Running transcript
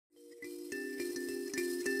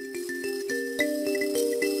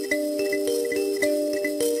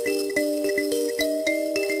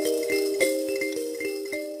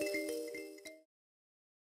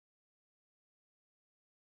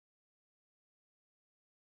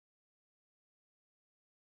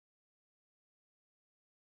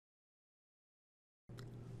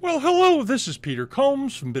Well, hello, this is Peter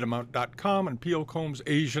Combs from Bitamount.com and P.O. Combs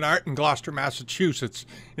Asian Art in Gloucester, Massachusetts.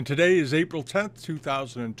 And today is April 10th,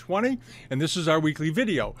 2020, and this is our weekly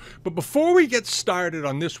video. But before we get started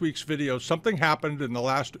on this week's video, something happened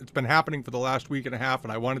it's been happening for the last week and a half,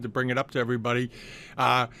 and I wanted to bring it up to everybody.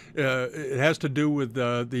 It has to do with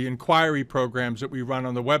the inquiry programs that we run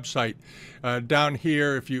on the website. Down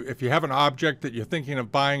here, if you have an object that you're thinking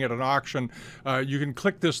of buying at an auction, you can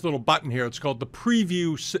click this little button here. It's called the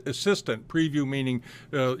Preview Assistant. Preview meaning,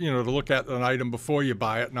 to look at an item before you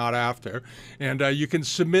buy it, not after. And you can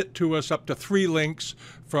submit to us up to 3 links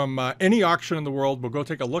from any auction in the world. We'll go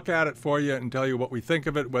take a look at it for you and tell you what we think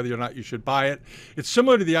of it, whether or not you should buy it. It's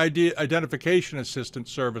similar to the identification assistant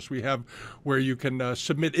service we have, where you can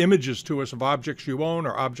submit images to us of objects you own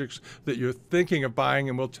or objects that you're thinking of buying,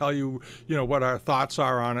 and we'll tell you, what our thoughts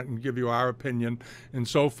are on it and give you our opinion and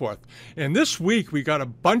so forth. And this week we got a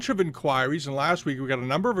bunch of inquiries, and last week we got a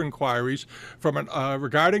number of inquiries from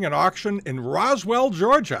regarding an auction in Roswell,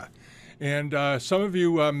 Georgia. And some of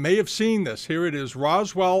you may have seen this. Here it is,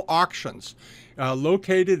 Roswell Auctions,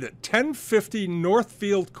 located at 1050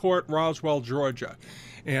 Northfield Court, Roswell, Georgia.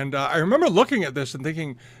 And I remember looking at this and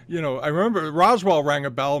thinking, I remember Roswell rang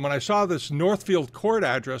a bell. And when I saw this Northfield Court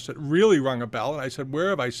address, it really rung a bell. And I said, where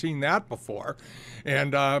have I seen that before?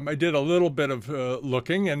 And I did a little bit of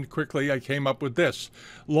looking, and quickly I came up with this.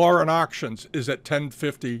 Lauren Auctions is at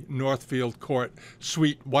 1050 Northfield Court,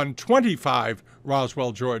 Suite 125,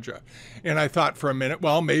 Roswell, Georgia. And I thought for a minute,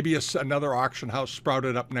 well, maybe another auction house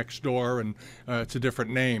sprouted up next door, and it's a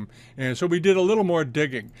different name. And so we did a little more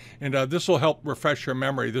digging, and this will help refresh your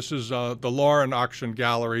memory. This is the Lauren Auction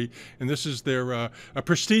Gallery, and this is their a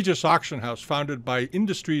prestigious auction house founded by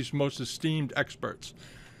industry's most esteemed experts.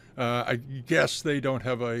 I guess they don't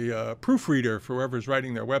have a proofreader for whoever's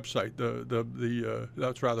writing their website.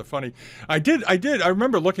 That's rather funny. I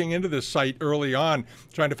remember looking into this site early on,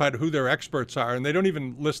 trying to find out who their experts are, and they don't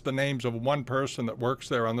even list the names of one person that works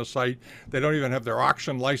there on the site. They don't even have their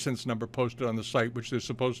auction license number posted on the site, which they're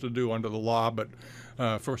supposed to do under the law, but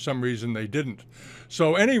for some reason they didn't.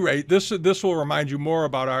 So at any rate, this will remind you more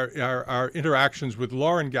about our interactions with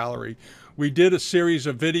Lauren Gallery. We did a series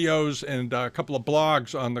of videos and a couple of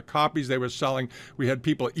blogs on the copies they were selling. We had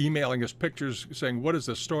people emailing us pictures saying, what is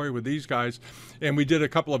the story with these guys? And we did a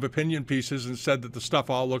couple of opinion pieces and said that the stuff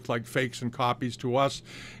all looked like fakes and copies to us.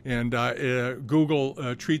 And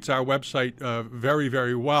Google treats our website very,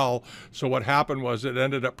 very well. So what happened was it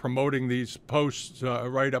ended up promoting these posts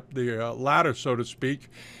right up the ladder, so to speak.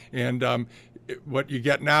 And what you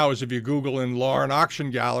get now is if you Google in Lauren Auction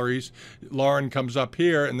Galleries, Lauren comes up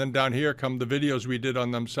here, and then down here come the videos we did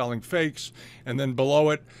on them selling fakes, and then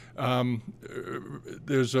below it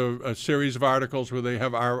there's a series of articles where they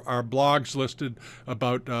have our blogs listed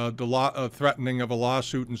about the threatening of a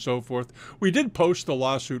lawsuit and so forth. We did post the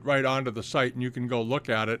lawsuit right onto the site, and you can go look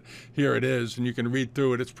at it. Here it is, and you can read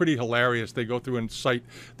through it. It's pretty hilarious. They go through and cite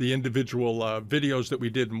the individual videos that we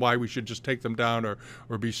did and why we should just take them down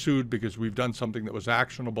or be sued because we've done something that was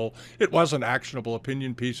actionable. It wasn't actionable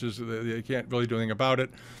opinion pieces. They can't really do anything about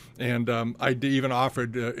it. And I even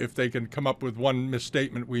offered if they can come up with one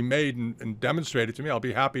misstatement we made and demonstrate it to me, I'll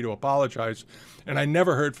be happy to apologize. And I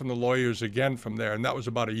never heard from the lawyers again from there, and that was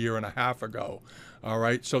about 1.5 years ago. All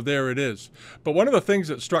right, so there it is. But one of the things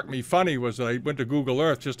that struck me funny was that I went to Google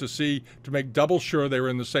Earth just to make double sure they were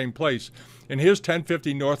in the same place. And here's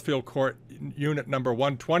 1050 Northfield Court, unit number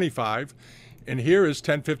 125. And here is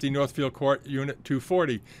 1050 Northfield Court, Unit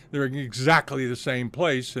 240. They're in exactly the same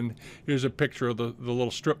place. And here's a picture of the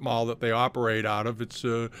little strip mall that they operate out of. It's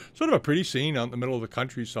sort of a pretty scene out in the middle of the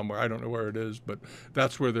country somewhere. I don't know where it is, but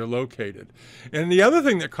that's where they're located. And the other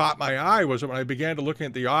thing that caught my eye was that when I began to look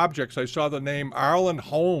at the objects, I saw the name Arlen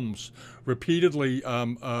Holmes repeatedly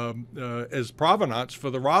as provenance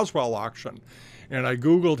for the Roswell auction. And I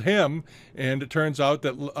Googled him, and it turns out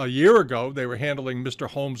that a year ago they were handling Mr.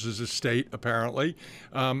 Holmes's estate, apparently,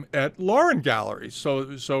 at Lauren Galleries. So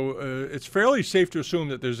it's fairly safe to assume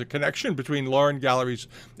that there's a connection between Lauren Galleries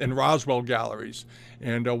and Roswell Galleries.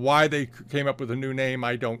 And why they came up with a new name,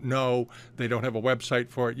 I don't know. They don't have a website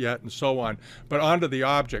for it yet, and so on. But onto the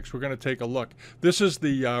objects, we're going to take a look. This is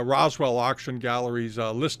the Roswell Auction Gallery's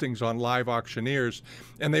listings on Live Auctioneers,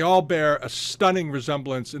 and they all bear a stunning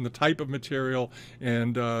resemblance in the type of material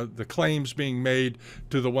and the claims being made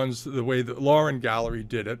to the way that Lauren Gallery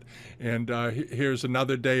did it. And here's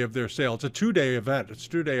another day of their sale. It's a 2-day event. It's a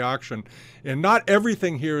 2-day auction. And not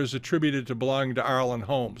everything here is attributed to belonging to Arlen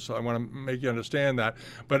Holmes. So I want to make you understand that.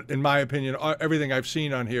 But in my opinion, everything I've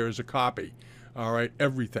seen on here is a copy. All right,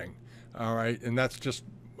 everything. All right, and that's just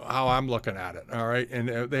how I'm looking at it. All right,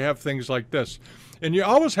 and they have things like this, and you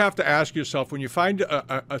always have to ask yourself when you find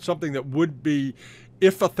something that would be,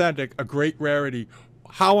 if authentic, a great rarity.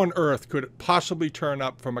 How on earth could it possibly turn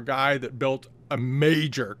up from a guy that built a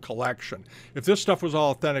major collection? If this stuff was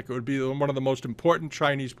all authentic, it would be one of the most important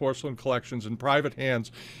Chinese porcelain collections in private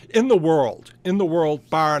hands in the world,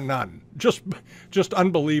 bar none. Just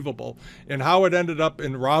unbelievable. And how it ended up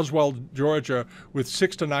in Roswell, Georgia, with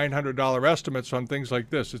 $600 to $900 estimates on things like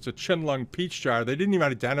this. It's a Qianlong peach jar. They didn't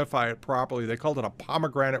even identify it properly. They called it a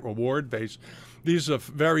pomegranate reward vase. These are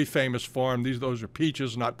very famous form. Those are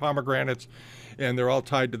peaches, not pomegranates, and they're all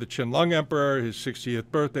tied to the Qianlong Emperor, his 60th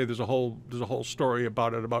birthday. There's a whole story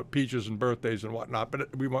about it, about peaches and birthdays and whatnot. But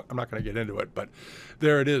I'm not going to get into it. But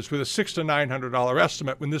there it is, with a $600 to $900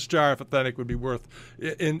 estimate. When this jar, if authentic, would be worth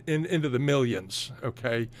into the millions.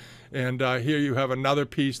 Okay. And here you have another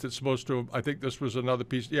piece that's supposed to, I think this was another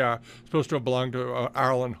piece, supposed to have belonged to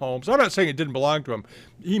Arlen Holmes. I'm not saying it didn't belong to him.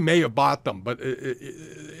 He may have bought them, but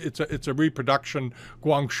it's a reproduction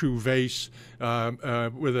Guangzhou vase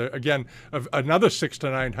with, another $600 to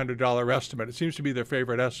 $900 estimate. It seems to be their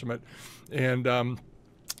favorite estimate. And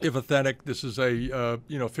if authentic, this is a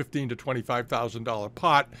 $15,000 to $25,000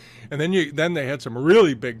 pot, and then they had some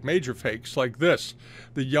really big major fakes like this,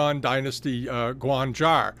 the Yuan Dynasty Guan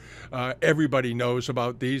jar. Everybody knows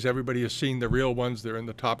about these. Everybody has seen the real ones. They're in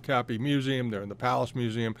the Topkapi Museum. They're in the Palace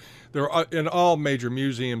Museum. They're in all major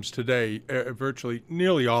museums today. Virtually,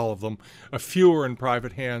 nearly all of them. A few are in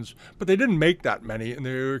private hands, but they didn't make that many, and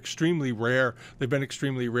they're extremely rare. They've been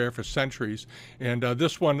extremely rare for centuries. And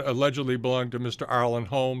this one allegedly belonged to Mr. Arlen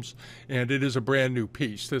Holmes, and it is a brand new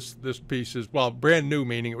piece. This piece is, well, brand new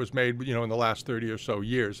meaning it was made in the last 30 or so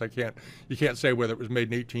years. You can't say whether it was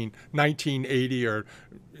made in 1980 or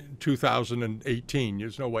 2018.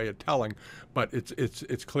 There's no way of telling, but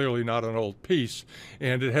it's clearly not an old piece,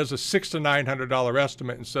 and it has a $600 to $900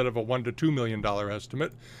 estimate instead of a $1 to $2 million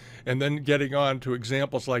estimate. And then getting on to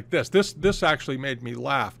examples like this. This actually made me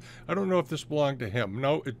laugh. I don't know if this belonged to him.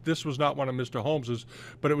 No, this was not one of Mr. Holmes's,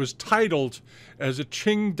 but it was titled as a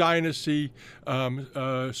Qing Dynasty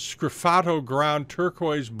Scrifato ground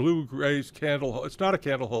turquoise blue gray candle. It's not a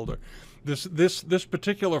candle holder. This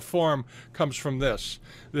particular form comes from this.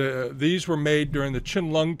 These were made during the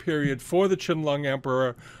Qianlong period for the Qianlong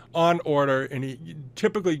Emperor on order, and he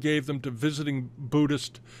typically gave them to visiting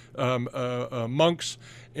Buddhist monks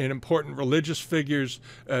and important religious figures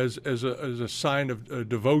as a sign of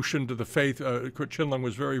devotion to the faith. Qianlong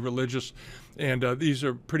was very religious, and these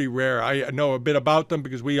are pretty rare. I know a bit about them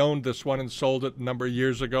because we owned this one and sold it a number of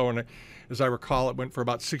years ago, and as I recall, it went for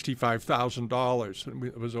about $65,000.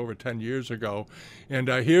 It was over 10 years ago. And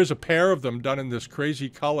here's a pair of them done in this crazy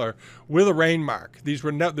color with a rain mark. These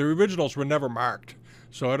were the originals were never marked,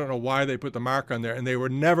 so I don't know why they put the mark on there. And they were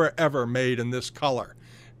never ever made in this color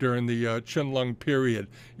during the Qianlong period,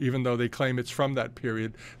 even though they claim it's from that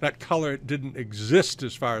period. That color didn't exist,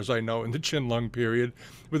 as far as I know, in the Qianlong period,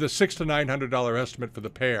 with a $600 to $900 estimate for the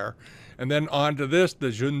pair. And then on to this, the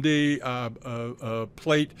Jundi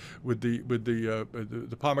plate with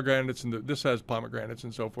the pomegranates, and this has pomegranates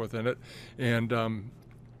and so forth in it,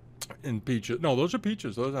 and peaches. No, those are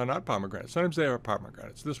peaches. Those are not pomegranates. Sometimes they are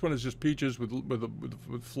pomegranates. This one is just peaches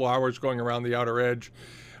with flowers going around the outer edge.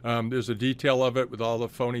 There's a detail of it with all the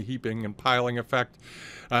phony heaping and piling effect.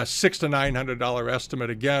 $600 to $900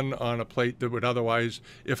 estimate again on a plate that would otherwise,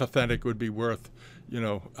 if authentic, would be worth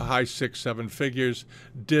a high 6-7 figures.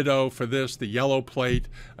 Ditto for this, the yellow plate,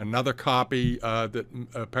 another copy that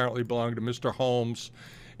apparently belonged to Mr. Holmes.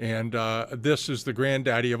 And this is the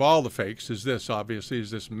granddaddy of all the fakes, obviously, is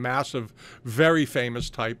this massive, very famous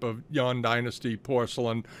type of Yuan Dynasty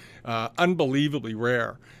porcelain, unbelievably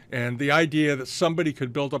rare. And the idea that somebody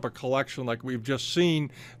could build up a collection like we've just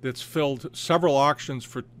seen that's filled several auctions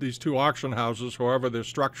for these two auction houses, however they're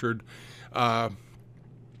structured, and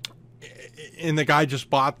the guy just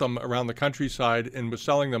bought them around the countryside and was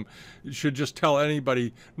selling them, should just tell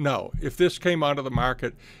anybody, no. If this came onto the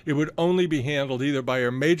market, it would only be handled either by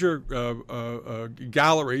a major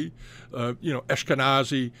gallery,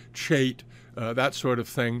 Ashkenazi, Chait, that sort of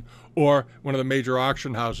thing, or one of the major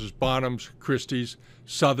auction houses, Bonham's, Christie's,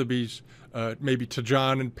 Sotheby's, maybe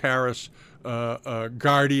Tajan in Paris,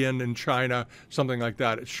 Guardian in China, something like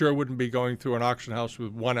that. It sure wouldn't be going through an auction house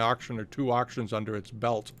with one auction or two auctions under its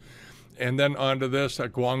belt. And then onto this, a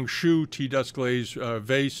Guangzhou tea dust glaze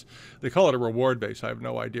vase. They call it a reward vase. I have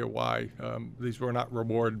no idea why. These were not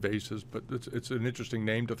reward vases, but it's an interesting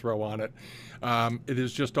name to throw on it. It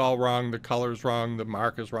is just all wrong. The color's wrong. The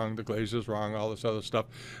mark is wrong. The glaze is wrong. All this other stuff.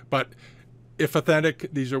 But If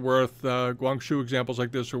authentic, these are worth, Guangzhou examples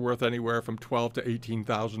like this are worth anywhere from $12,000 to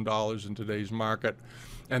 $18,000 in today's market.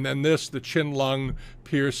 And then this, the Qianlong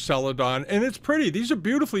pierced celadon, and it's pretty. These are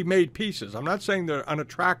beautifully made pieces. I'm not saying they're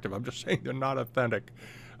unattractive. I'm just saying they're not authentic.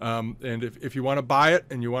 And if you want to buy it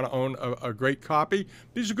and you want to own a great copy,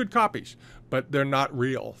 these are good copies, but they're not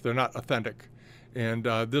real. They're not authentic. And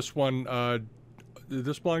this one,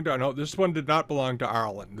 this one did not belong to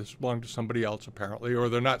Ireland. This belonged to somebody else apparently, or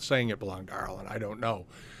they're not saying it belonged to Ireland. I don't know.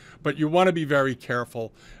 But you want to be very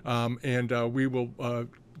careful, and we will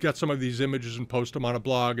get some of these images and post them on a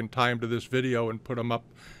blog and tie them to this video and put them up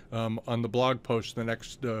on the blog post in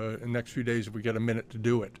the next few days if we get a minute to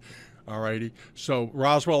do it. Alrighty. So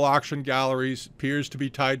Roswell Auction Galleries appears to be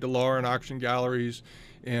tied to Lauren Auction Galleries,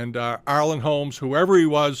 and Arlen Holmes, whoever he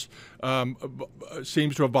was,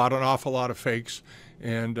 seems to have bought an awful lot of fakes,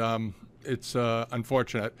 and it's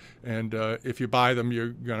unfortunate. And if you buy them, you're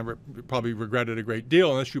going to probably regret it a great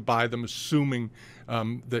deal, unless you buy them assuming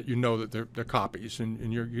that you know that they're copies,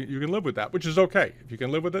 and you can live with that, which is okay. If you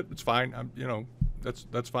can live with it, it's fine. You know,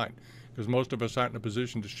 that's fine, because most of us aren't in a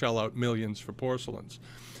position to shell out millions for porcelains.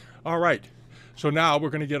 All right, so now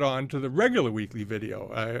we're going to get on to the regular weekly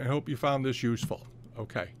video. I hope you found this useful.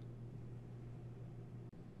 Okay.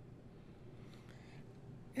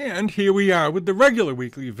 And here we are with the regular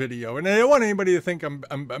weekly video. And I don't want anybody to think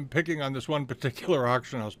I'm picking on this one particular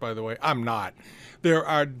auction house, by the way. I'm not. There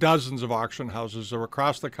are dozens of auction houses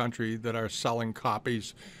across the country that are selling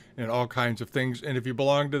copies and all kinds of things. And if you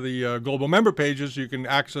belong to the global member pages, you can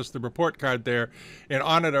access the report card there. And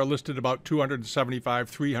on it are listed about 275,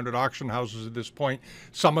 300 auction houses at this point.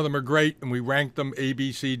 Some of them are great, and we rank them A,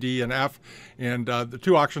 B, C, D, and F. And the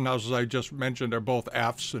two auction houses I just mentioned are both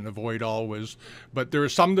Fs, and avoid always. But there are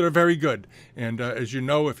some that are very good. And as you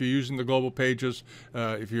know, if you're using the global pages,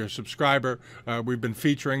 if you're a subscriber, we've been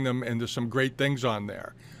featuring them, and there's some great things on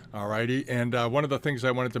there. Alrighty, and one of the things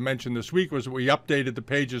I wanted to mention this week was we updated the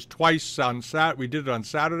pages twice on we did it on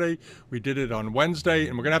Saturday, we did it on Wednesday,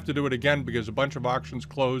 and we're going to have to do it again because a bunch of auctions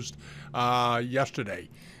closed yesterday.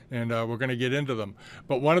 And we're going to get into them.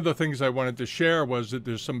 But one of the things I wanted to share was that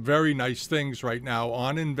there's some very nice things right now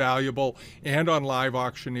on Invaluable and on Live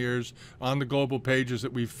Auctioneers on the global pages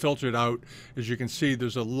that we've filtered out. As you can see,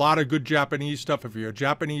 there's a lot of good Japanese stuff. If you're a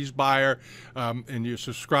Japanese buyer and you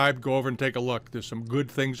subscribe, go over and take a look. There's some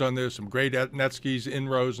good things on there, some great Netskis,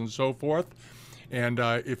 Inros, and so forth. And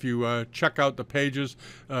if you check out the pages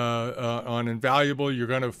on Invaluable, you're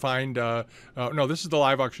going to find, no, this is the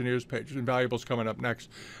Live Auctioneers page. Invaluable's coming up next.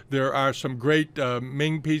 There are some great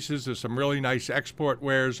Ming pieces. There's some really nice export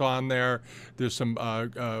wares on there. There's some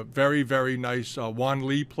very, very nice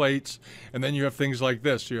Wanli plates. And then you have things like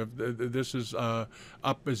this. You have this is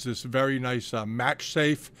up as this very nice match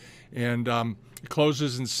safe. And it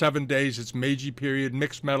closes in 7 days. It's Meiji period,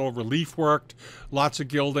 mixed metal, relief worked, lots of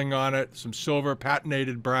gilding on it, some silver,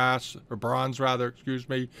 patinated brass, or bronze rather, excuse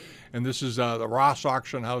me. And this is the Ross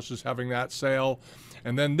Auction House is having that sale.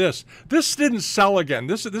 And then this didn't sell again.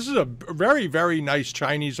 This is a very, very nice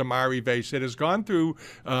Chinese Amari vase. It has gone through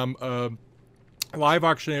Live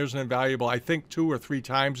Auctioneers and Invaluable, I think 2 or 3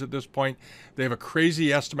 times at this point. They have a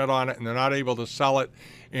crazy estimate on it, and they're not able to sell it.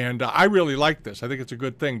 And I really like this. I think it's a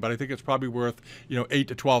good thing, but I think it's probably worth, you know, $8,000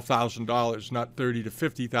 to $12,000, not $30,000 to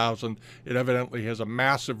 $50,000. It evidently has a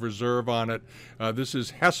massive reserve on it. This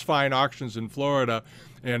is Hess Fine Auctions in Florida,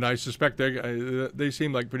 and I suspect they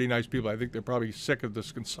seem like pretty nice people. I think they're probably sick of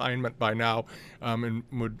this consignment by now, and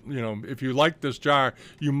would, you know, if you like this jar,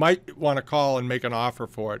 you might want to call and make an offer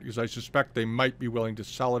for it, because I suspect they might be willing to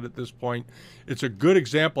sell it at this point. It's a good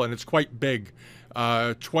example, and it's quite big.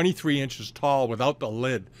 23 inches tall without the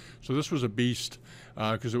lid. So this was a beast,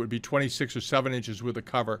 because it would be 26 or 7 inches with a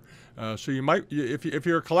cover. So you might, if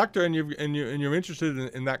you're a collector and you're interested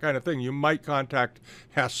in that kind of thing, you might contact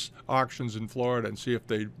Hess Auctions in Florida and see if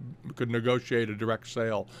they could negotiate a direct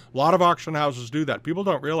sale. A lot of auction houses do that. People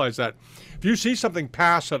don't realize that. If you see something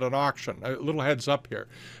pass at an auction, a little heads up here.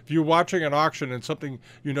 If you're watching an auction and something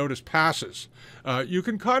you notice passes, you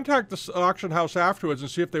can contact the auction house afterwards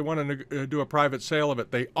and see if they want to do a private sale of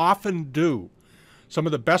it. They often do. Some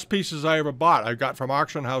of the best pieces I ever bought, I got from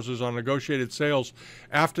auction houses on negotiated sales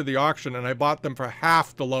after the auction, and I bought them for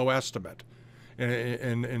half the low estimate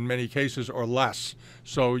in many cases, or less.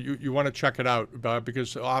 So you want to check it out,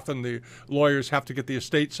 because often the lawyers have to get the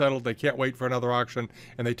estate settled. They can't wait for another auction,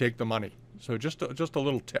 and they take the money. So just a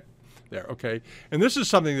little tip there, okay? And this is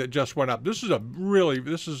something that just went up. This is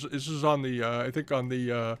this is on the I think on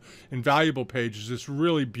the Invaluable pages. This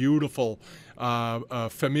really beautiful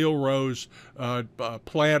Famille Rose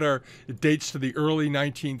planter. It dates to the early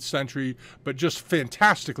 19th century, but just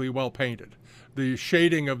fantastically well painted. The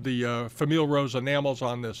shading of the famille rose enamels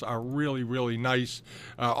on this are really, really nice.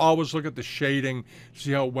 Always look at the shading,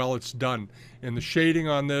 see how well it's done. And the shading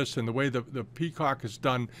on this and the way the peacock is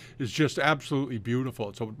done is just absolutely beautiful.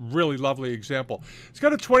 It's a really lovely example. It's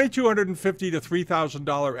got a $2,250 to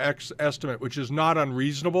 $3,000 estimate, which is not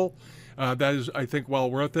unreasonable. That is, I think,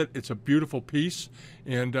 well worth it. It's a beautiful piece,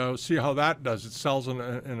 and see how that does. It sells in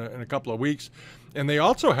a couple of weeks. And they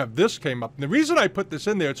also have this came up. And the reason I put this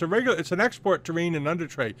in there, it's an export terrain and under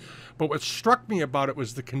tray. But what struck me about it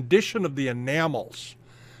was the condition of the enamels.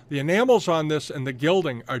 The enamels on this and the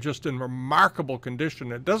gilding are just in remarkable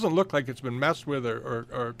condition. It doesn't look like it's been messed with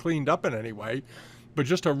or cleaned up in any way, but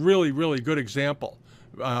just a really, really good example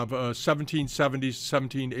of a 1770s,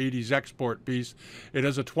 1780s export piece. It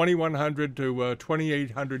has a 2,100 to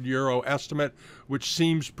 2,800 euro estimate, which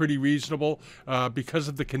seems pretty reasonable because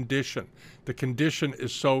of the condition. The condition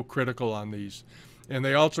is so critical on these. And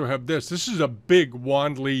they also have this. This is a big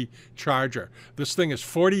Wanli charger. This thing is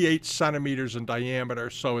 48 centimeters in diameter,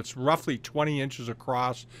 so it's roughly 20 inches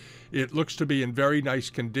across. It looks to be in very nice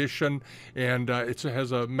condition, and it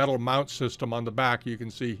has a metal mount system on the back. You can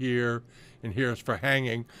see here, and here is for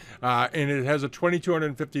hanging. And it has a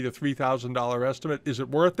 $2,250 to $3,000 estimate. Is it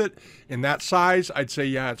worth it? In that size, I'd say,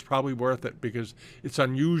 yeah, it's probably worth it because it's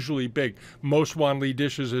unusually big. Most Wanli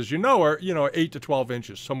dishes, as you know, are 8 to 12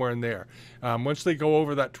 inches, somewhere in there. Once they go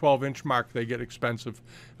over that 12-inch mark, they get expensive.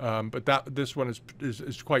 But this one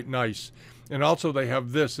is quite nice. And also they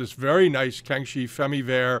have this very nice Kangxi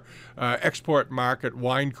Femiver export market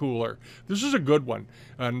wine cooler. This is a good one.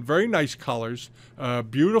 And very nice colors,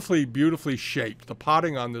 beautifully, beautifully shaped. The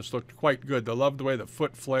potting on this looked quite good. I love the way the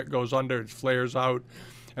foot goes under, it flares out.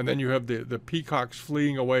 And then you have the peacocks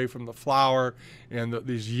fleeing away from the flower, and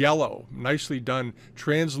these yellow, nicely done,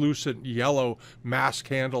 translucent yellow mask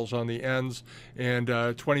handles on the ends, and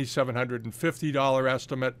 $2,750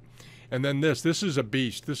 estimate. And then this is a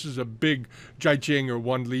beast. This is a big Jiaqing or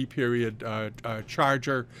Wanli period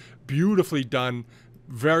charger, beautifully done,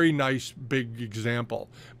 very nice big example,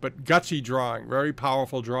 but gutsy drawing, very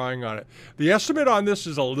powerful drawing on it. The estimate on this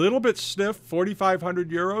is a little bit stiff, 4,500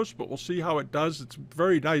 euros, but we'll see how it does. It's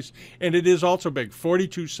very nice, and it is also big,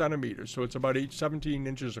 42 centimeters, so it's about 17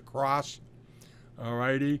 inches across. All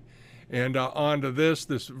righty. And onto this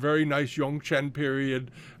very nice Yongchen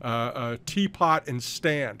period teapot and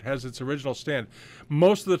stand. Has its original stand.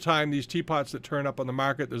 Most of the time, these teapots that turn up on the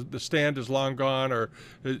market, the stand is long gone, or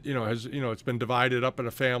it's been divided up in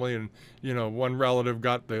a family, and one relative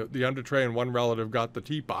got the under tray and one relative got the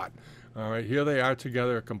teapot. All right, here they are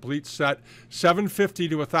together, a complete set, $750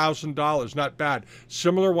 to $1,000, not bad.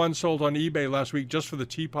 Similar one sold on eBay last week just for the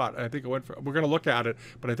teapot. I think it went for, we're going to look at it,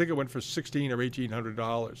 but I think it went for $1,600 or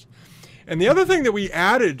 $1,800. And the other thing that we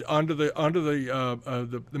added onto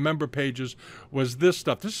the member pages was this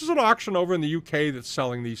stuff. This is an auction over in the UK that's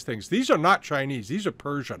selling these things. These are not Chinese; these are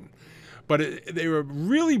Persian. But they were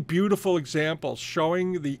really beautiful examples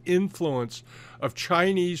showing the influence of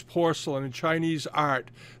Chinese porcelain and Chinese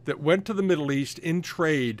art that went to the Middle East in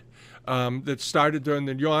trade, that started during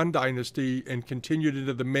the Yuan dynasty and continued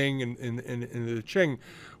into the Ming and the Qing,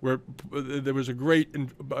 where there was a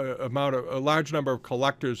a large number of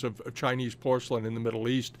collectors of Chinese porcelain in the Middle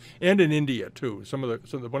East and in India too. One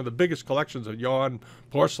of the biggest collections of Yuan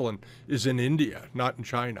porcelain is in India, not in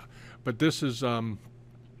China. But this is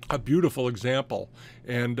a beautiful example,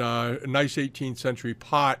 and a nice 18th century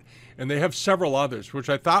pot. And they have several others, which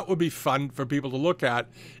I thought would be fun for people to look at,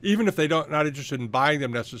 even if not interested in buying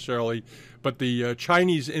them necessarily. But the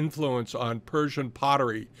Chinese influence on Persian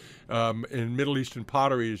pottery and Middle Eastern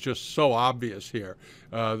pottery is just so obvious here.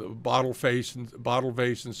 The bottle vase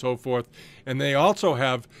and so forth. And they also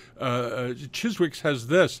have, Chiswick's has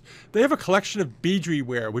this. They have a collection of beadry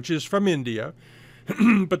ware, which is from India,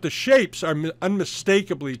 but the shapes are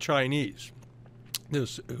unmistakably Chinese.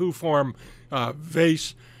 This who-form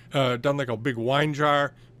vase, done like a big wine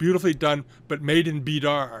jar, beautifully done, but made in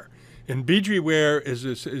bidar. And beadry ware is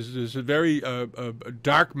a very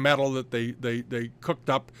dark metal that they cooked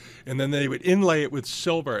up, and then they would inlay it with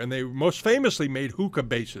silver. And they most famously made hookah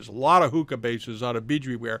bases, a lot of hookah bases out of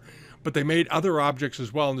beadry ware. But they made other objects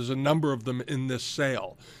as well, and there's a number of them in this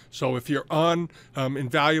sale. So if you're on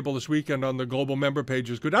Invaluable this weekend on the global member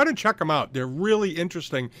pages, go down and check them out. They're really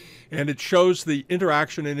interesting, and it shows the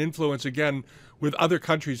interaction and influence, again, with other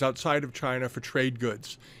countries outside of China for trade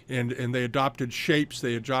goods. And they adopted shapes.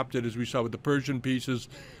 They adopted, as we saw with the Persian pieces,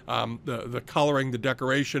 the coloring, the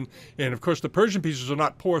decoration. And, of course, the Persian pieces are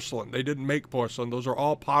not porcelain. They didn't make porcelain. Those are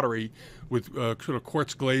all pottery with sort of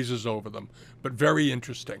quartz glazes over them, but very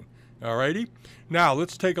interesting. Alrighty. Now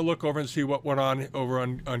let's take a look over and see what went on over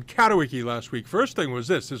on CATAWIKI last week. First thing was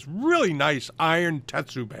this really nice iron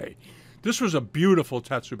tetsube. This was a beautiful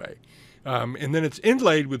tetsube. And then it's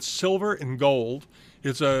inlaid with silver and gold.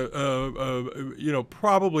 It's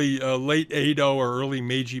probably a late Edo or early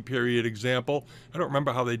Meiji period example. I don't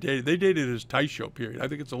remember how they dated. They dated it as Taisho period. I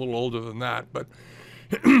think it's a little older than that, but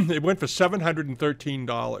it went for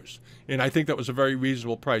 $713, and I think that was a very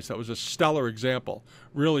reasonable price. That was a stellar example.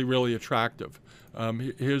 Really, really attractive.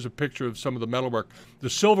 Here's a picture of some of the metalwork. The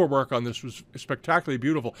silver work on this was spectacularly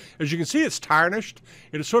beautiful. As you can see, it's tarnished,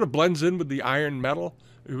 and it sort of blends in with the iron metal,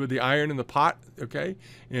 with the iron in the pot, okay?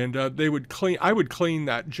 And I would clean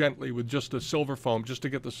that gently with just a silver foam, just to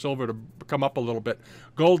get the silver to come up a little bit.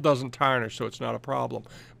 Gold doesn't tarnish, so it's not a problem.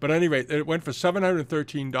 But at any rate, it went for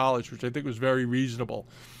 $713, which I think was very reasonable.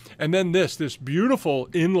 And then this beautiful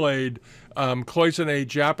inlaid cloisonné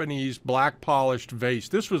Japanese black polished vase.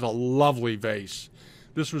 This was a lovely vase.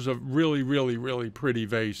 This was a really, really, really pretty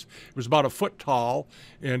vase. It was about a foot tall,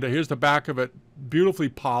 and here's the back of it, beautifully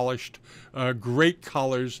polished, great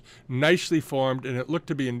colors, nicely formed, and it looked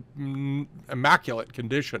to be in immaculate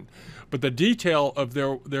condition. But the detail of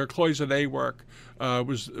their cloisonné work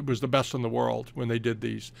was the best in the world when they did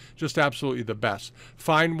these. Just absolutely the best.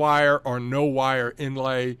 Fine wire or no wire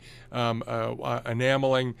inlay,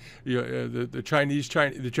 enameling.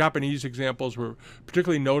 The Japanese examples were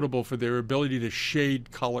particularly notable for their ability to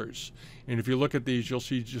shade colors. And if you look at these, you'll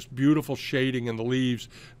see just beautiful shading in the leaves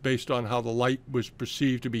based on how the light was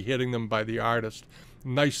perceived to be hitting them by the artist.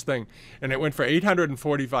 Nice thing. And it went for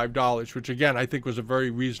 $845, which again, I think was a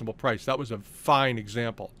very reasonable price. That was a fine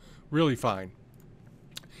example. Really fine.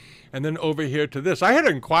 And then over here to this. I had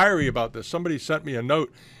an inquiry about this. Somebody sent me a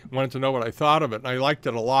note, wanted to know what I thought of it, and I liked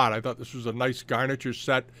it a lot. I thought this was a nice garniture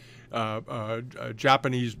set,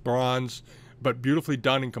 Japanese bronze, but beautifully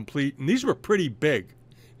done and complete. And these were pretty big,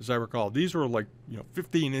 as I recall. These were like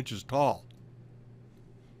 15 inches tall.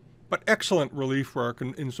 But excellent relief work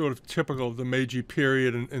in sort of typical of the Meiji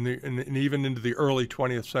period and even into the early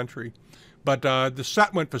 20th century. But the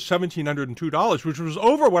set went for $1,702, which was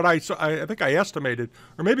over what I think I estimated,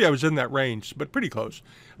 or maybe I was in that range, but pretty close.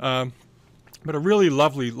 But a really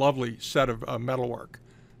lovely, lovely set of metalwork.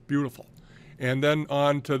 Beautiful. And then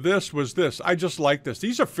on to this was this. I just like this.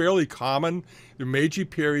 These are fairly common. The Meiji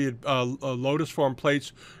period lotus form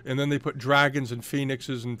plates, and then they put dragons and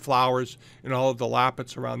phoenixes and flowers and all of the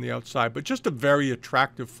lappets around the outside. But just a very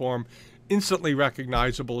attractive form, instantly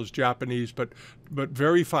recognizable as Japanese, but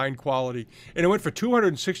very fine quality. And it went for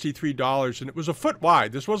 $263, and it was a foot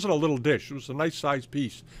wide. This wasn't a little dish. It was a nice sized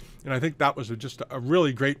piece. And I think that was just a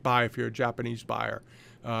really great buy if you're a Japanese buyer.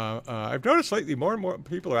 I've noticed lately more and more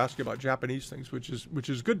people are asking about Japanese things, which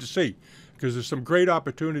is good to see, because there's some great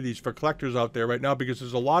opportunities for collectors out there right now, because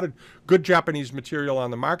there's a lot of good Japanese material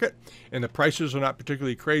on the market, and the prices are not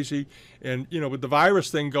particularly crazy. And with the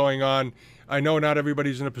virus thing going on, I know not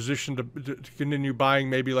everybody's in a position to continue buying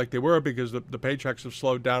maybe like they were, because the paychecks have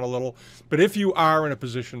slowed down a little. But if you are in a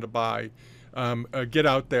position to buy, get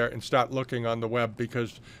out there and start looking on the web,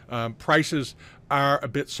 because prices are a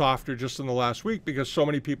bit softer just in the last week, because so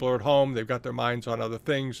many people are at home. They've got their minds on other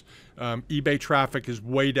things. eBay traffic is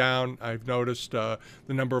way down. I've noticed the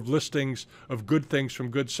number of listings of good things from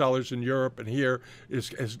good sellers in Europe and here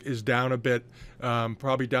is down a bit,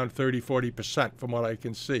 probably down 30–40% from what I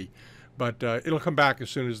can see. But it'll come back as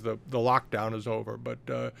soon as the lockdown is over.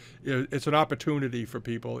 But it's an opportunity for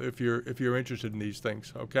people if you're interested in these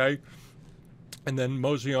things, okay? And then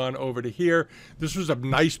mosey on over to here. This was a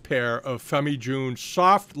nice pair of Femi June,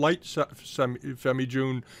 soft, light Femi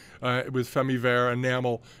June with Femi Vert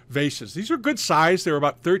enamel vases. These were good size. They were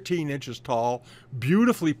about 13 inches tall,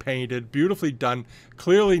 beautifully painted, beautifully done,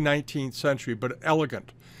 clearly 19th century, but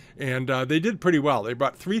elegant. And they did pretty well. They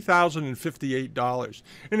brought $3,058.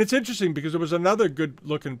 And it's interesting because there was another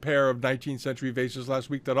good-looking pair of 19th century vases last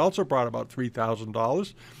week that also brought about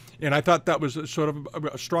 $3,000. And I thought that was sort of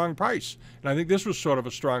a strong price. And I think this was sort of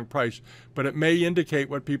a strong price. But it may indicate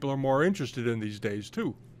what people are more interested in these days,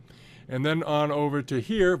 too. And then on over to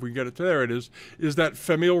here, if we get it to there, it is that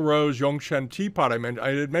Famille Rose Yongshen teapot I mentioned.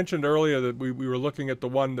 I had mentioned earlier that we were looking at the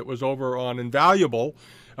one that was over on Invaluable.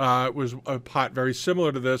 It was a pot very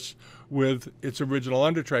similar to this with its original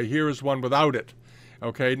undertray. Here is one without it.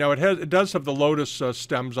 Okay, now it does have the lotus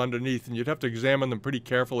stems underneath, and you'd have to examine them pretty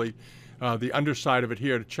carefully, the underside of it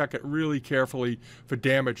here, to check it really carefully for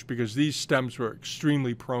damage, because these stems were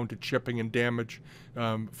extremely prone to chipping and damage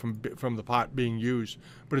from the pot being used.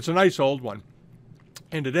 But it's a nice old one.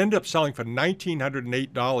 And it ended up selling for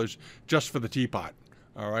 $1,908 just for the teapot.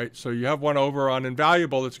 All right, so you have one over on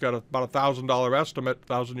Invaluable that's got about $1,000 estimate,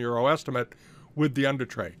 €1,000 estimate with the under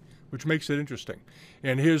tray, which makes it interesting.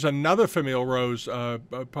 And here's another Famille Rose,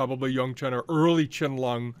 probably Yongchen or early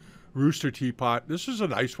Qianlong rooster teapot. This is a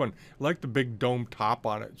nice one. I like the big dome top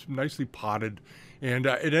on it. It's nicely potted. And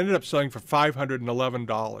it ended up selling for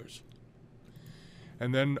 $511.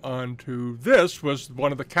 And then on to this was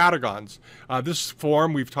one of the catagons. This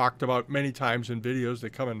form we've talked about many times in videos. They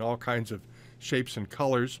come in all kinds of shapes and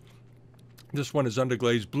colors. This one is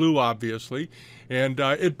underglazed blue, obviously, and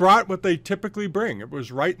it brought what they typically bring. It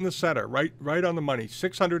was right in the center, right on the money,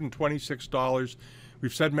 $626.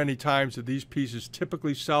 We've said many times that these pieces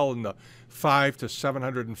typically sell in the $500 to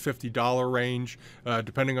 $750 range,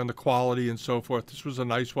 depending on the quality and so forth. This was a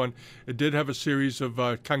nice one. It did have a series of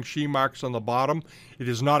Kangxi marks on the bottom. It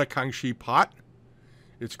is not a Kangxi pot.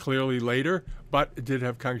 It's clearly later, but it did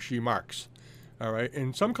have Kangxi marks. All right,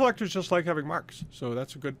 and some collectors just like having marks, so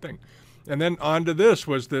that's a good thing. And then onto this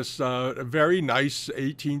was this very nice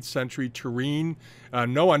 18th century tureen,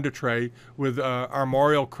 no undertray, with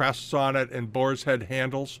armorial crests on it and boar's head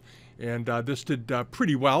handles. And this did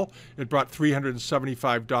pretty well. It brought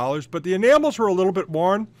 $375, but the enamels were a little bit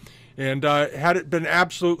worn. And had it been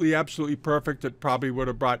absolutely, absolutely perfect, it probably would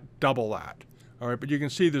have brought double that. All right, but you can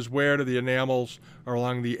see there's wear to the enamels or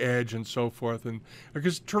along the edge and so forth, and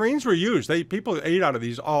because tureens were used, people ate out of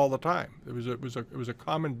these all the time. It was a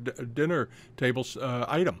common dinner table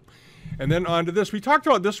item. And then onto this, we talked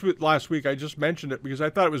about this last week. I just mentioned it because I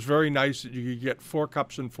thought it was very nice that you could get 4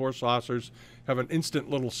 cups and 4 saucers, have an instant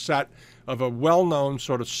little set of a well-known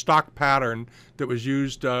sort of stock pattern that was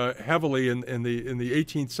used heavily in the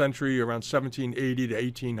 18th century, around 1780 to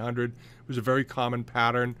 1800. It was a very common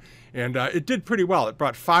pattern, and it did pretty well. It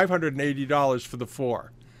brought $580 for the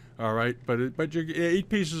 4. All right, but 8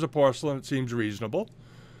 pieces of porcelain, it seems reasonable.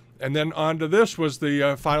 And then onto this was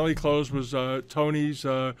the finally closed was Tony's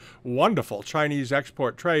wonderful Chinese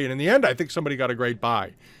export tray. And in the end, I think somebody got a great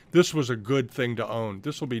buy. This was a good thing to own.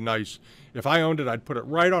 This will be nice. If I owned it, I'd put it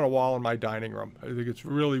right on a wall in my dining room. I think it's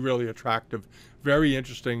really, really attractive, very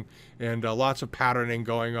interesting, and lots of patterning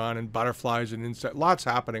going on, and butterflies and insects. Lots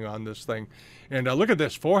happening on this thing. And look at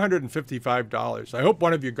this, $455. I hope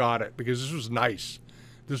one of you got it because this was nice.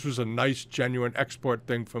 This was a nice, genuine export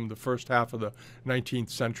thing from the first half of the 19th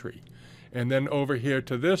century. And then over here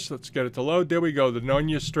to this, let's get it to load. There we go, the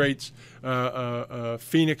Nonya Straits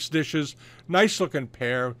Phoenix dishes. Nice looking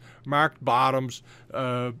pair, marked bottoms,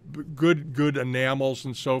 good enamels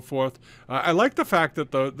and so forth. I like the fact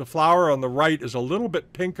that the flower on the right is a little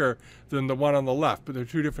bit pinker than the one on the left, but they're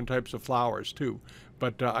 2 different types of flowers too.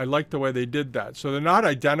 But I like the way they did that. So they're not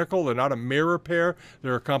identical, they're not a mirror pair,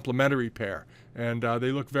 they're a complementary pair. And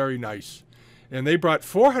they look very nice. And they brought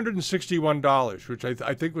 $461, which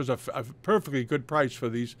I think was a perfectly good price for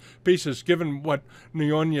these pieces, given what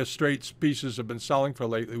Nonya Straits pieces have been selling for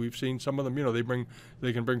lately. We've seen some of them, you know,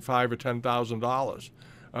 they can bring $5,000 or $10,000.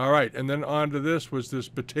 All right, and then on to this was this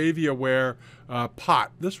Batavia ware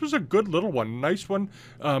pot. This was a good little one, nice one,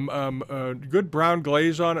 good brown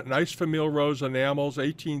glaze on it, nice Famille Rose enamels,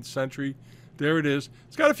 18th century. There it is.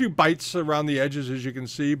 It's got a few bites around the edges, as you can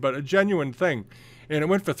see, but a genuine thing. And it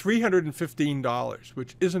went for $315,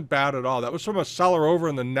 which isn't bad at all. That was from a seller over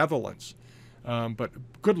in the Netherlands, but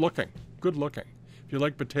good looking, good looking. If you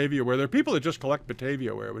like Batavia ware, there are people that just collect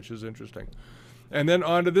Batavia ware, which is interesting. And then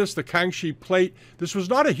onto this, the Kangxi plate. This was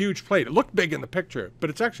not a huge plate. It looked big in the picture, but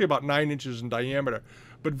it's actually about 9 inches in diameter,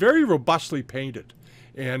 but very robustly painted.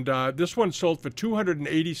 And this one sold for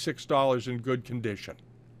 $286 in good condition.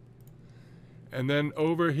 And then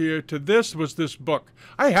over here to this was this book.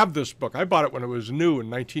 I have this book. I bought it when it was new in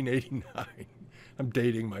 1989. I'm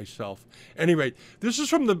dating myself. Anyway, this is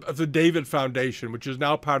from the David Foundation, which is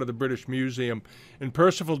now part of the British Museum. And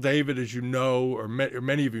Percival David, as you know, or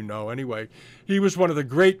many of you know anyway, he was one of the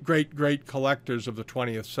great, great, great collectors of the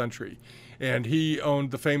 20th century. And he owned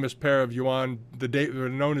the famous pair of Yuan,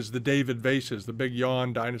 known as the David vases, the big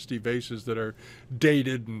Yuan dynasty vases that are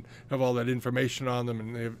dated and have all that information on them,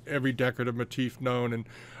 and they have every decorative motif known, and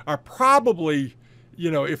are probably, you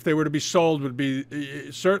know, if they were to be sold, would be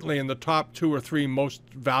certainly in the top 2 or 3 most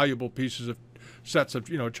valuable pieces of sets of,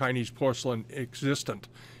 you know, Chinese porcelain existent.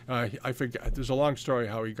 I forget, there's a long story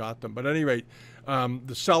how he got them, but at any rate,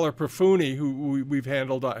 the seller Perfuni, who we've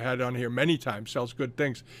had on here many times, sells good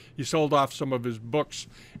things. He sold off some of his books,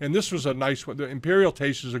 and this was a nice one. The Imperial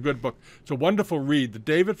Taste is a good book. It's a wonderful read. The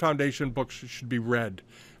David Foundation books should be read,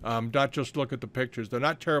 not just look at the pictures. They're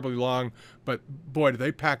not terribly long, but boy, do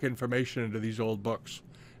they pack information into these old books,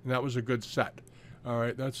 and that was a good set. All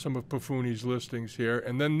right, that's some of Perfuni's listings here.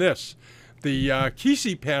 And then this the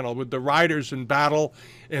Kangxi panel with the riders in battle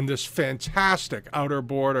and this fantastic outer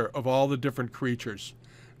border of all the different creatures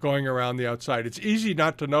going around the outside. It's easy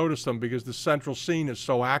not to notice them because the central scene is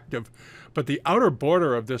so active, but the outer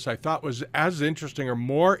border of this I thought was as interesting or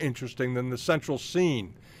more interesting than the central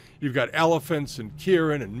scene. You've got elephants and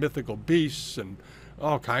Kirin and mythical beasts and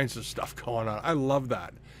all kinds of stuff going on. I love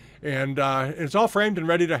that. And it's all framed and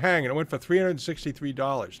ready to hang, and it went for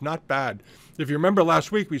 $363. Not bad. If you remember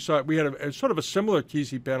last week, we had a sort of a similar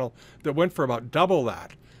Kangxi panel that went for about double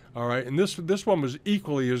that. All right, and this one was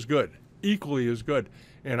equally as good,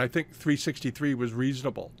 and I think $363 was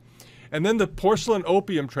reasonable. And then the porcelain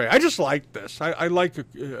opium tray. I just like this. I like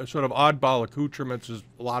a sort of oddball accoutrements, as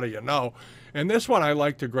a lot of you know. And this one I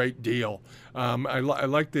liked a great deal. I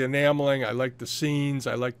like the enameling. I like the scenes.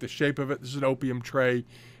 I like the shape of it. This is an opium tray.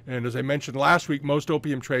 And as I mentioned last week, most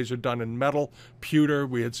opium trays are done in metal, pewter.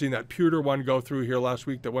 We had seen that pewter one go through here last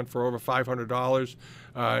week that went for over $500.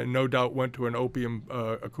 No doubt went to an opium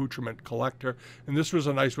accoutrement collector. And this was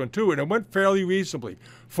a nice one too. And it went fairly reasonably.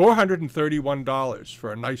 $431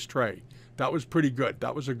 for a nice tray. That was pretty good.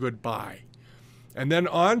 That was a good buy. And then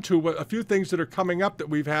on to a few things that are coming up that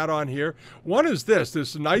we've had on here. One is this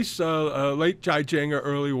nice late Qing or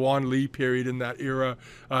early Wanli period in that era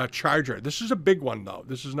charger. This is a big one, though.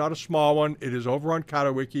 This is not a small one. It is over on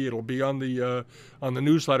CATAWIKI. It'll be on the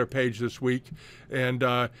newsletter page this week. And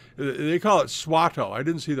they call it Swato. I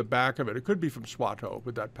didn't see the back of it. It could be from Swato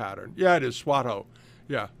with that pattern. Yeah, it is Swato.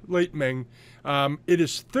 Yeah, Late Ming. It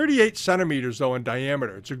is 38 centimeters, though, in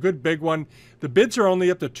diameter. It's a good big one. The bids are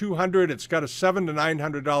only up to $200. It's got a $700 to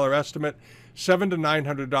 $900 estimate. $700 to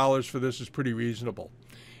 $900 for this is pretty reasonable.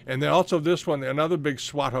 And then also this one, another big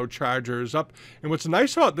Swato charger is up. And what's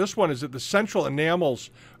nice about this one is that the central enamels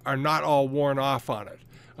are not all worn off on it.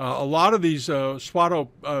 A lot of these Swato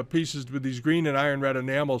pieces with these green and iron red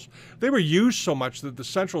enamels, they were used so much that the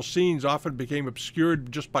central scenes often became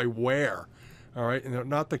obscured just by wear. All right, and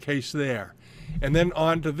not the case there. And then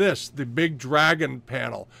on to this, the big dragon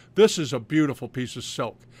panel. This is a beautiful piece of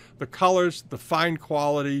silk. The colors, the fine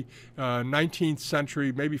quality, 19th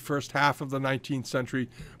century, maybe first half of the 19th century,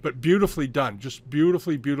 but beautifully done, just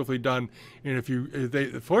beautifully, beautifully done. And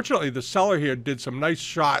fortunately, the seller here did some nice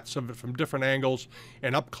shots of it from different angles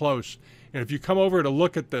and up close. And if you come over to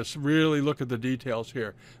look at this, really look at the details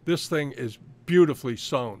here. This thing is beautifully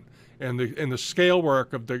sewn. And the scale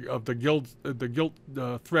work of the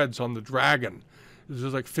gilt threads on the dragon, this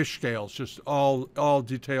is like fish scales, just all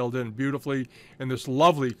detailed in beautifully. And this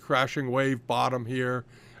lovely crashing wave bottom here,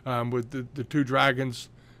 with the two dragons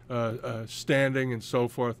standing and so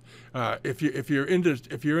forth. If you're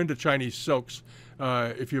into Chinese silks,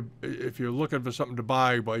 if you're looking for something to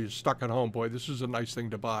buy while you're stuck at home, boy, this is a nice thing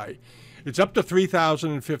to buy. It's up to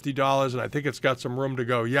 $3,050, and I think it's got some room to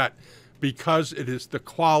go yet, because the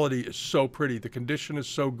quality is so pretty, the condition is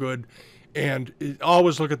so good, and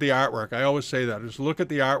always look at the artwork. I always say that. Just look at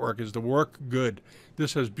the artwork. Is the work good?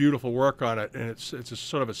 This has beautiful work on it, and it's a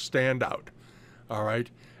sort of a standout. All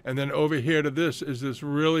right. And then over here to this is this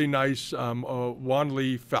really nice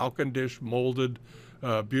Wanli falcon dish, molded,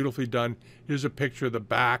 beautifully done. Here's a picture of the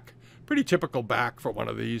back. Pretty typical back for one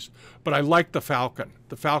of these, but I like the falcon.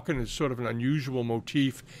 The falcon is sort of an unusual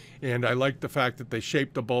motif, and I like the fact that they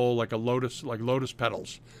shaped the bowl like lotus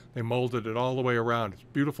petals. They molded it all the way around. It's a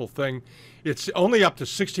beautiful thing. It's only up to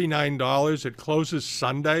 $69. It closes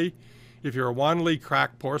Sunday. If you're a Wanli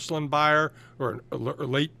cracked porcelain buyer or a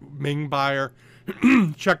Late Ming buyer,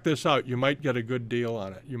 check this out. You might get a good deal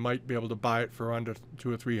on it. You might be able to buy it for under $200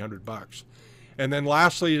 or $300. And then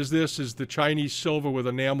lastly is the Chinese silver with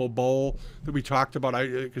enamel bowl that we talked about.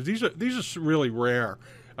 Because these are really rare.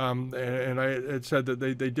 And I had said that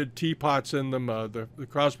they did teapots in them. The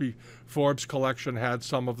Crosby Forbes collection had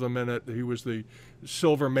some of them in it. He was the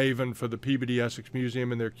silver maven for the Peabody Essex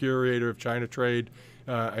Museum and their curator of China trade.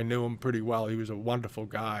 I knew him pretty well. He was a wonderful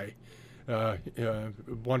guy,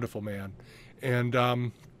 wonderful man.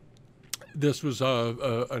 And this was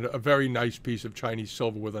a very nice piece of Chinese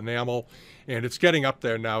silver with enamel, and it's getting up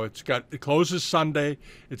there now. It closes Sunday.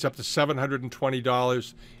 It's up to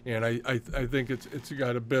 $720, and I think it's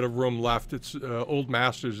got a bit of room left. It's Old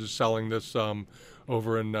Masters is selling this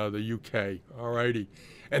over in the UK. Alrighty.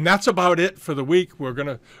 And that's about it for the week. We're going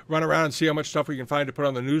to run around and see how much stuff we can find to put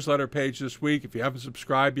on the newsletter page this week. If you haven't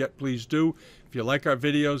subscribed yet, please do. If you like our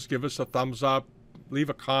videos, give us a thumbs up. leave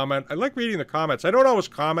a comment. I like reading the comments. I don't always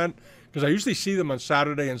comment because I usually see them on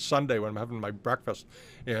Saturday and Sunday when I'm having my breakfast.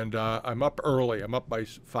 And I'm up early. I'm up by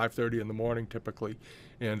 5:30 in the morning typically,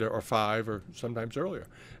 and or 5 or sometimes earlier.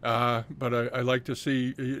 But I like to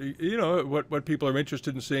see, you know, what people are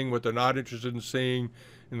interested in seeing, what they're not interested in seeing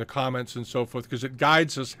in the comments and so forth, because it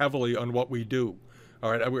guides us heavily on what we do. All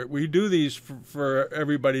right, we do these for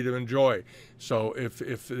everybody to enjoy. So if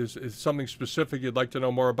there's something specific you'd like to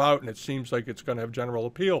know more about and it seems like it's going to have general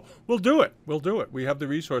appeal, we'll do it. We'll do it. We have the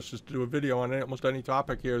resources to do a video on almost any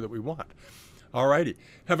topic here that we want. All righty.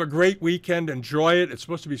 Have a great weekend. Enjoy it. It's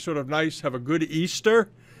supposed to be sort of nice. Have a good Easter.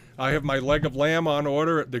 I have my leg of lamb on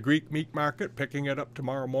order at the Greek meat market, picking it up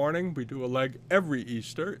tomorrow morning. We do a leg every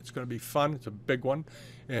Easter. It's going to be fun. It's a big one.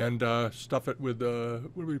 And stuff it with,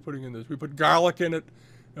 what are we putting in this? We put garlic in it,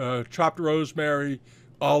 chopped rosemary,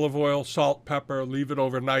 olive oil, salt, pepper, leave it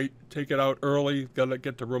overnight, take it out early, got to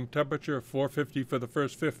get to room temperature, 450 for the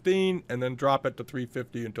first 15, and then drop it to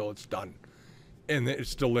 350 until it's done. And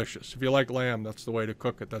it's delicious. If you like lamb, that's the way to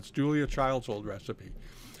cook it. That's Julia Child's old recipe.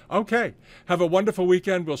 Okay, have a wonderful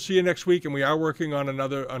weekend. We'll see you next week, and we are working on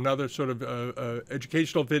another sort of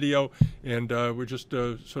educational video, and we're just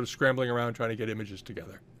sort of scrambling around trying to get images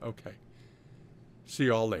together. Okay, see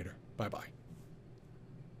you all later. Bye-bye.